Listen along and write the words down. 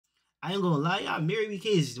I ain't gonna lie, y'all. Mir EBK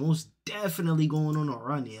is most definitely going on a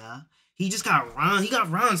run, yeah. He just got Ron. He got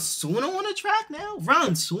Ron Suno on the track now.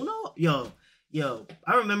 Ron Suno, yo.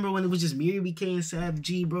 I remember when it was just Mir EBK and Sav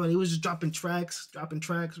G, bro. They was just dropping tracks,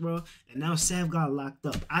 bro. And now Sav got locked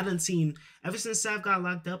up. I done seen ever since Sav got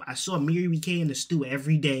locked up. I saw Mir EBK in the stew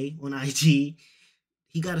every day on IG.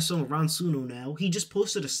 He got a song with Ron Suno now. He just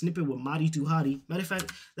posted a snippet with Madi Too Hottie. Matter of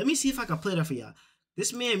fact, let me see if I can play that for y'all.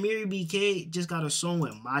 This man, Mir EBK, just got a song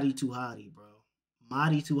with Madi Too Hottie, bro.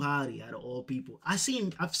 Madi Too Hottie, out of all people. I've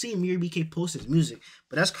seen Mir EBK post his music,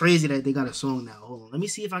 but that's crazy that they got a song now. Hold on. Let me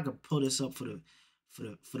see if I can pull this up for the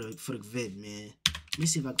vid, man. Let me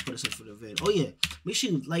see if I can put this up for the vid. Oh yeah. Make sure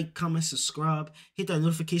you like, comment, subscribe. Hit that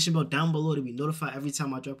notification bell down below to be notified every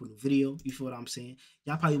time I drop a new video. You feel what I'm saying?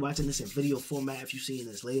 Y'all probably watching this in video format if you're seeing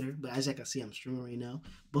this later. But as I can see, I'm streaming right now.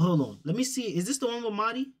 But hold on. Let me see. Is this the one with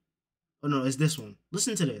Madi? Oh no, it's this one.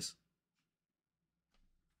 Listen to this.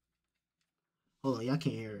 Hold on. Y'all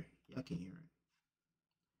can't hear it. Y'all can't hear it.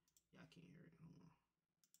 Y'all can't hear it. Hold on.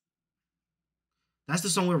 That's the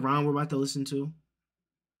song with Ron we're about to listen to.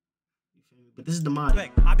 But this is the mod.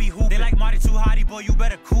 I be hooping. They like Madi Too Hottie, boy, you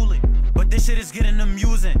better cool it. But this shit is getting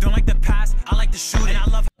amusing. Don't like the past, I like the shooting. I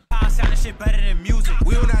love how I sound this shit better than music.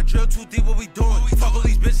 We on that drill too deep, what we doing? Fuck all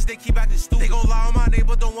these bitches, they keep acting stupid. They gon' lie on my name,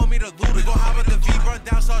 but don't want me to loot it. We gon' hop at the V, run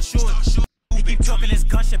down, start shooting. He keep talking his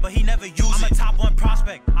gun shit, but he never use it. I'm a top one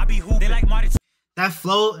prospect. I be hooping. They like Madi Too. That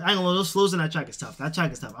flow, I ain't gonna lie, those flows in that track is tough. That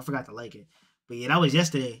track is tough. I forgot to like it. But yeah, that was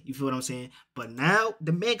yesterday. You feel what I'm saying? But now,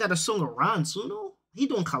 the man got a song with Ron Suno. He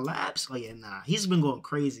doing collabs? Oh yeah, nah. He's been going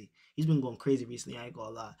crazy. He's been going crazy recently. I ain't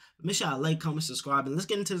gonna lie. But make sure I like, comment, subscribe, and let's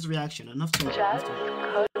get into this reaction. Enough talk.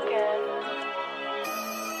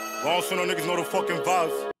 All Suno niggas know the fucking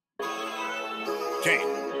vibes. Gang.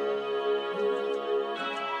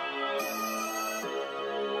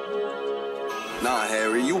 Nah,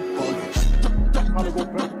 Harry, you bugging.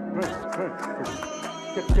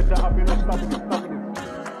 Get that up, you know, stopping it.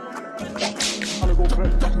 I'll go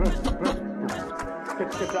press. Get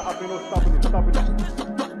that up, you know, stopping it.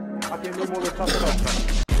 I can't no more than talk about.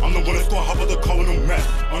 I'm the one that's gonna hop out the car with no mask.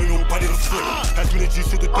 I ain't nobody to flip. Pass me the G,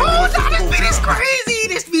 shoot the thing. Oh, nah, this beat is crazy.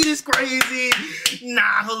 This beat is crazy.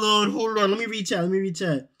 Nah, hold on. Let me reach out.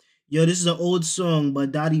 Yo, this is an old song by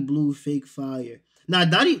Dottie Blue, Fake Fire. Nah,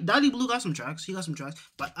 Dottie Blue got some tracks. He got some tracks.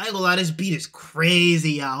 But I ain't gonna lie, this beat is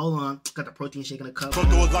crazy, y'all. Hold on. Got the protein shake in the cup. Got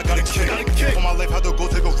a kick. On my life, had to go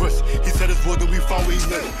take a risk. He said his word that we found where he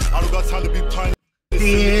lived. I don't got time to be playing.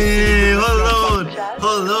 Yeah, hold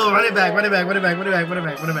on. Run it back. All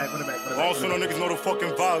Suno niggas know the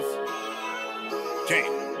fucking vibes. Gang.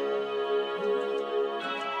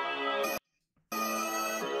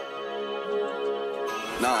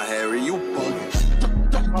 Nah, Harry, you bugging.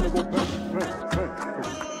 I'll go press.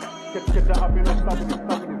 Get that up, you know, stopping it.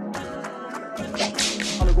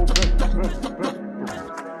 I'll go press.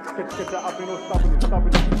 Get that up, you know, stopping it.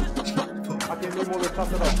 I can't no more than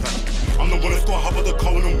talk about. I'm the one that's gonna hop out the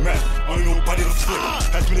car with no mask. I ain't nobody to flip.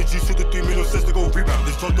 Pass me the G, shoot the 3 million cents to go rebound.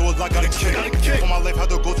 This front door is like got a kick. On my life,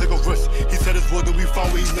 had to go take a risk. He said his word that we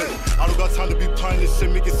found where he lived. I don't got time to be playing this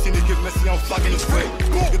shit, make it scene and get messy. I'm flocking his way.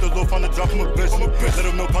 Get the low, find the drop from a bitch. Let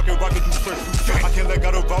him know pocket rocket do trick. I can't let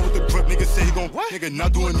got a ride with the grip. Nigga say he gon' nigga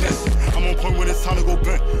not doing this. I'm on point when it's time to go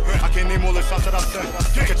bent. I can't name all the shots that I sent.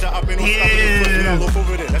 Catch your up, ain't no stopping the first. Do not look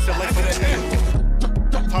over there. That's your life for that nigga.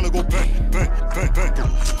 Time to go bang.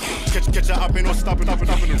 Catch your up, ain't no stopping.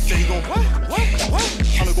 Say he gon' what?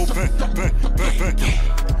 Time to go bang.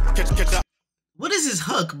 Catch your. What is this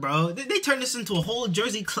hook, bro? They turned this into a whole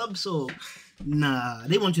Jersey club song. Nah,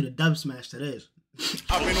 they want you to dub smash to this.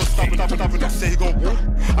 I ain't no stopping. Say he gon'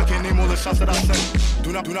 I can't name all the shots that I sent.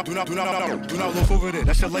 Do not look over there.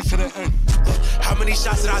 That's your life to the end. How many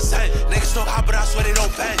shots did I send? Niggas talk hot, but I swear they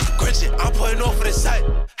don't bend. Grinching, I'm putting on for the set.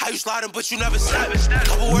 How you sliding, but you never step.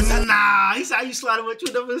 Couple words. Nah, he said how you sliding, but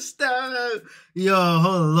you never step. Yo,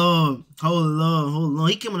 hold on.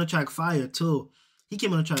 He came on the track fire too.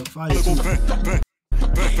 Bang.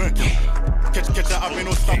 Catch your up, ain't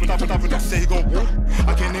no stopping. Say he gon'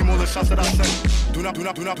 I can't name all the shots that I sent. Do not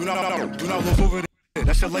look over there.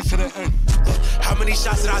 That's your life to the end. How many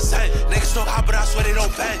shots did I send? Niggas talk hot, but I swear they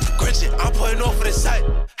don't bend. Grinching, I'm putting on for the set.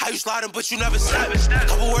 How you sliding, but you never step.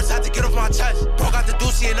 Couple words had to get off my chest. Bro got the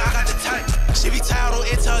doozy and I got the tank. She be tired, don't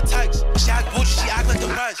answer her text. She act bougie, she act like the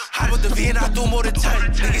rest. Hop with the V and I do more than 10.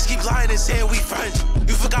 Niggas keep lying and saying we friends.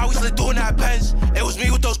 You forgot we slid doing that Benz. It was me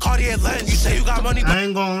with those Cartier lens. You say you got money. I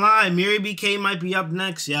ain't gonna lie, Mir EBK might be up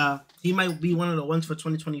next, y'all. He might be one of the ones for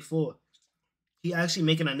 2024. He actually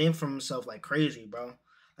making a name for himself like crazy, bro.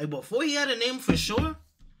 Like before he had a name for sure,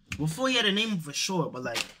 but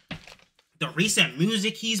like the recent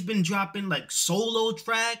music he's been dropping, like solo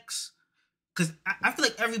tracks. Cause I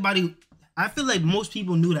feel like most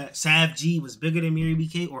people knew that Sav G was bigger than Mir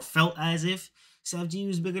EBK, or felt as if Sav G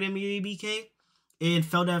was bigger than Mir EBK, and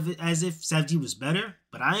felt as if Sav G was better.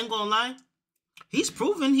 But I ain't gonna lie, he's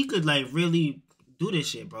proven he could like really do this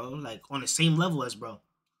shit, bro. Like on the same level as bro.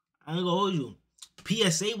 I ain't gonna hold you.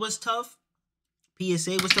 PSA was tough. We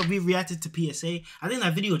reacted to PSA. I think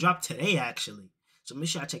that video dropped today actually. So make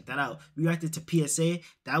sure I check that out. We reacted to PSA.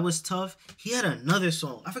 That was tough. He had another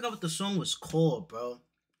song. I forgot what the song was called, bro.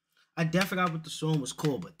 I definitely forgot what the song was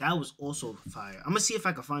called, but that was also fire. I'm gonna see if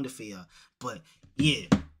I can find it for y'all. But yeah,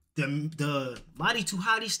 the Body Too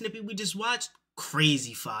Hottie snippet we just watched,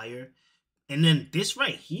 crazy fire. And then this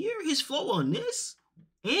right here, his flow on this,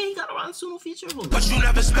 and he got around Suno feature. But you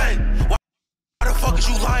never spend. Why the fuck is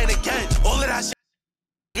you lying again? All of that shit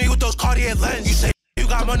me with those Cartier lens. You say you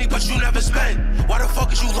got money, but you never spend. Why the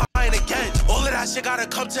fuck is you lying again? All of that shit gotta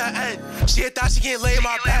come to an end. She thought she can't lay in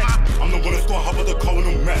my bed. I'm the one that start hop out the car with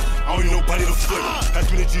no mat. I don't need nobody to flip. Pass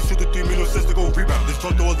me the G, shit the 3 million cents to go rebound. This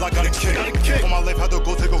front door lock, got a kick. On my life, had to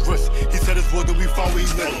go take a risk. He said his word, then we found where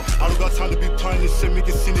he live. I don't got time to be playing this shit, make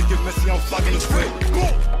it seem to get messy. I'm flocking the spring.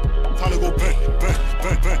 Time to go bang.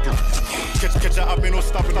 Catch your up, ain't no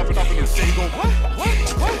stopping. Say he gon' what?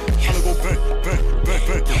 Time to go bang.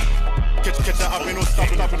 Catch your up, ain't no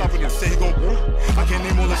stopping. Say he gon' I can't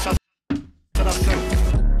name all the shots that I sent.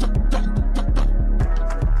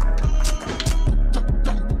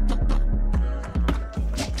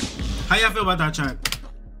 How y'all feel about that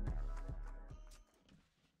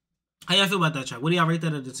track? What do y'all rate that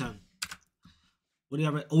out of 10? What do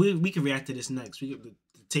y'all rate? Oh, we can react to this next. We get the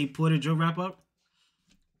Tape Porter drill wrap up.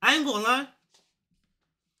 I ain't gonna lie.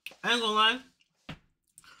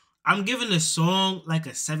 I'm giving the song like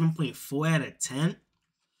a 7.4 out of 10.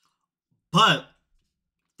 But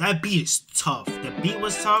that beat is tough. The beat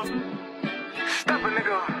was tough. Stop it,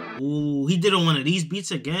 nigga. Ooh, he did on one of these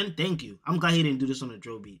beats again. Thank you. I'm glad he didn't do this on a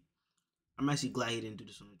drill beat. I'm actually glad he didn't do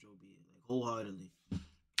this on a drill beat, like wholeheartedly.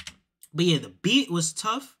 But yeah, the beat was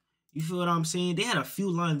tough. You feel what I'm saying? They had a few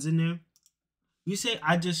lines in there. You say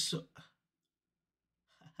I just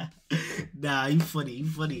nah, you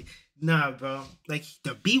funny. Nah, bro. Like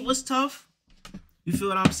the beat was tough. You feel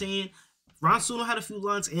what I'm saying? Ron Suno had a few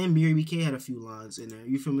lines and Mir EBK had a few lines in there.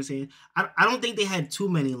 You feel me saying? I don't think they had too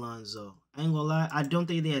many lines though. I ain't gonna lie. I don't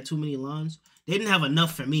think they had too many lines. They didn't have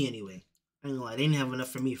enough for me anyway. I ain't gonna lie. They didn't have enough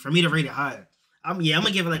for me to rate it higher. I'm gonna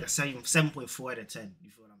give it like a 7.4 out of 10. You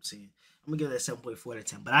feel what I'm saying? I'm gonna give it a 7.4 out of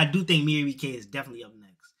 10. But I do think Mir EBK is definitely up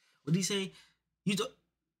next. What did he say?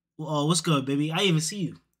 Oh, what's good, baby? I didn't even see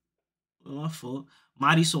you. Oh, my fault.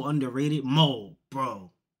 Madi's so underrated. Mo,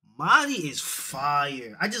 bro. Madi is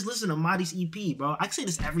fire. I just listened to Madi's EP, bro. I can say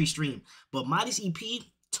this every stream. But Madi's EP,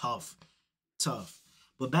 tough.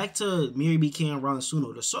 But back to Mir EBK and Ron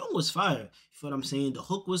Suno. The song was fire. You feel what I'm saying? The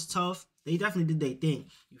hook was tough. They definitely did their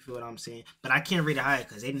thing. You feel what I'm saying? But I can't rate it higher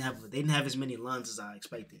because they didn't have as many lines as I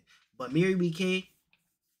expected. But Mir EBK,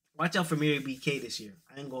 watch out for Mir EBK this year.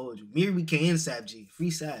 I ain't gonna hold you. Mir EBK and Sav G.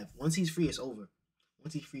 Free Sav. Once he's free, it's over.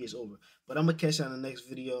 But I'm gonna catch you on the next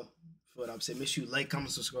video. For what I'm saying. Make sure you like,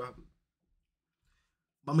 comment, subscribe.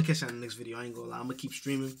 But I'm gonna catch you on the next video. I ain't gonna lie. I'm gonna keep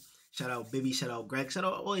streaming. Shout out Baby. Shout out Greg. Shout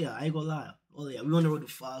out. Oh yeah, I ain't gonna lie. Oh yeah, we on the road to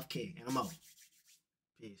 5K, and I'm out.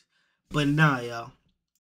 Peace. But nah, y'all.